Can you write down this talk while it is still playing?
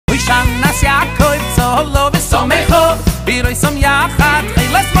Shoshanas Yaakov Tzolo v'somecho Biroisom yachad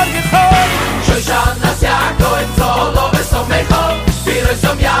Chilas morgecho Shoshanas Yaakov Tzolo v'somecho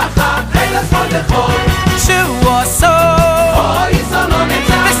Biroisom yachad Chilas morgecho Shuoso Oisono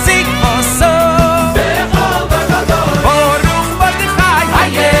netzah V'sikvoso Bechol v'gadol Baruch Mordechai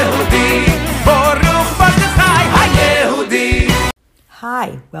HaYehudi Baruch Mordechai HaYehudi.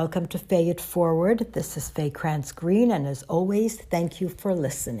 Hi, welcome to Fay It Forward. This is Faye Krantz Green, and as always, thank you for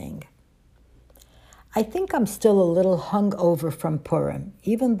listening. I think I'm still a little hungover from Purim,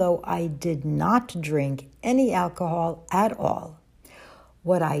 even though I did not drink any alcohol at all.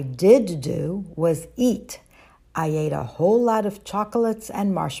 What I did do was eat. I ate a whole lot of chocolates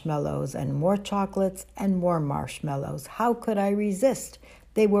and marshmallows, and more chocolates and more marshmallows. How could I resist?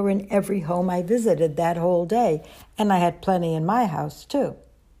 They were in every home I visited that whole day, and I had plenty in my house, too.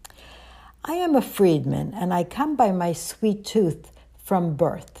 I am a freedman, and I come by my sweet tooth from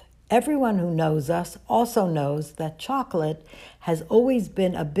birth. Everyone who knows us also knows that chocolate has always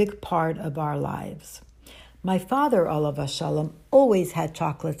been a big part of our lives. My father, Olav Shalom, always had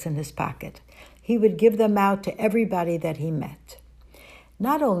chocolates in his pocket. He would give them out to everybody that he met.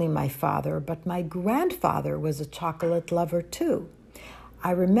 Not only my father, but my grandfather was a chocolate lover, too.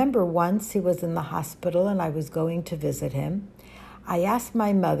 I remember once he was in the hospital and I was going to visit him. I asked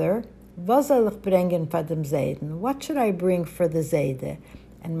my mother, "Was soll ich bringen für dem Seiden? What should I bring for the Seide?"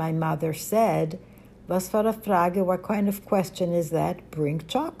 And my mother said, "Was für a Frage, what kind of question is that? Bring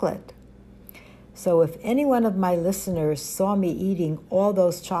chocolate." So if any one of my listeners saw me eating all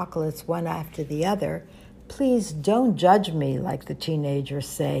those chocolates one after the other, please don't judge me like the teenagers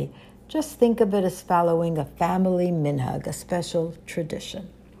say. Just think of it as following a family minhag, a special tradition.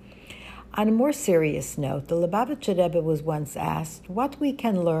 On a more serious note, the Lubavitcher Rebbe was once asked what we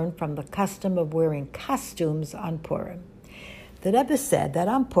can learn from the custom of wearing costumes on Purim. The Rebbe said that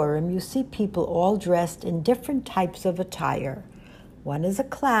on Purim you see people all dressed in different types of attire. One is a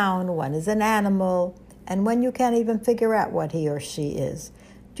clown, one is an animal, and one you can't even figure out what he or she is.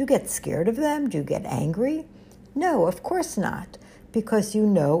 Do you get scared of them? Do you get angry? No, of course not, because you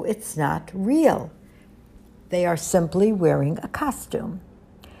know it's not real. They are simply wearing a costume.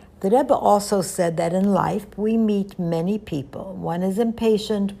 The Rebbe also said that in life we meet many people. One is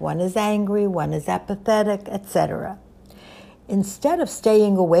impatient, one is angry, one is apathetic, etc. Instead of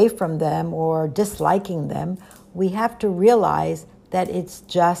staying away from them or disliking them, we have to realize that it's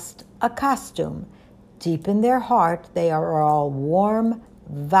just a costume. Deep in their heart, they are all warm,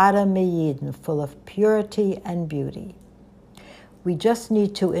 vada meyidin, full of purity and beauty. We just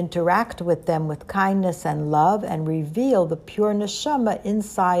need to interact with them with kindness and love and reveal the pure neshama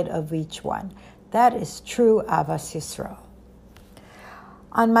inside of each one. That is true Avas Yisrael.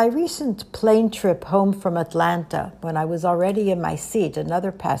 On my recent plane trip home from Atlanta, when I was already in my seat,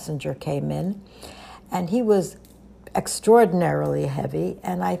 another passenger came in, and he was extraordinarily heavy,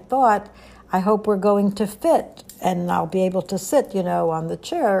 and I thought, I hope we're going to fit, and I'll be able to sit, on the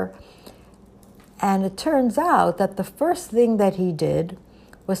chair. And it turns out that the first thing that he did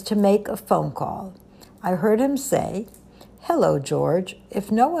was to make a phone call. I heard him say, "Hello, George.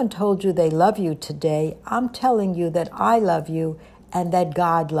 If no one told you they love you today, I'm telling you that I love you and that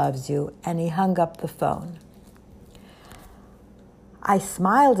God loves you," and he hung up the phone. I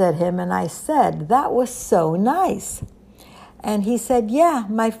smiled at him and I said, "That was so nice." And he said, "Yeah,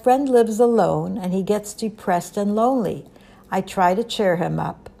 my friend lives alone and he gets depressed and lonely. I try to cheer him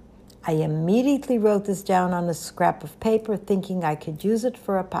up." I immediately wrote this down on a scrap of paper thinking I could use it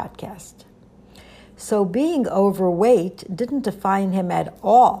for a podcast. So being overweight didn't define him at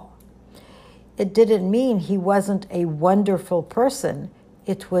all. It didn't mean he wasn't a wonderful person.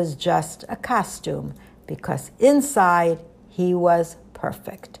 It was just a costume, because inside he was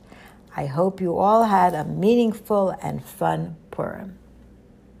perfect. I hope you all had a meaningful and fun Purim.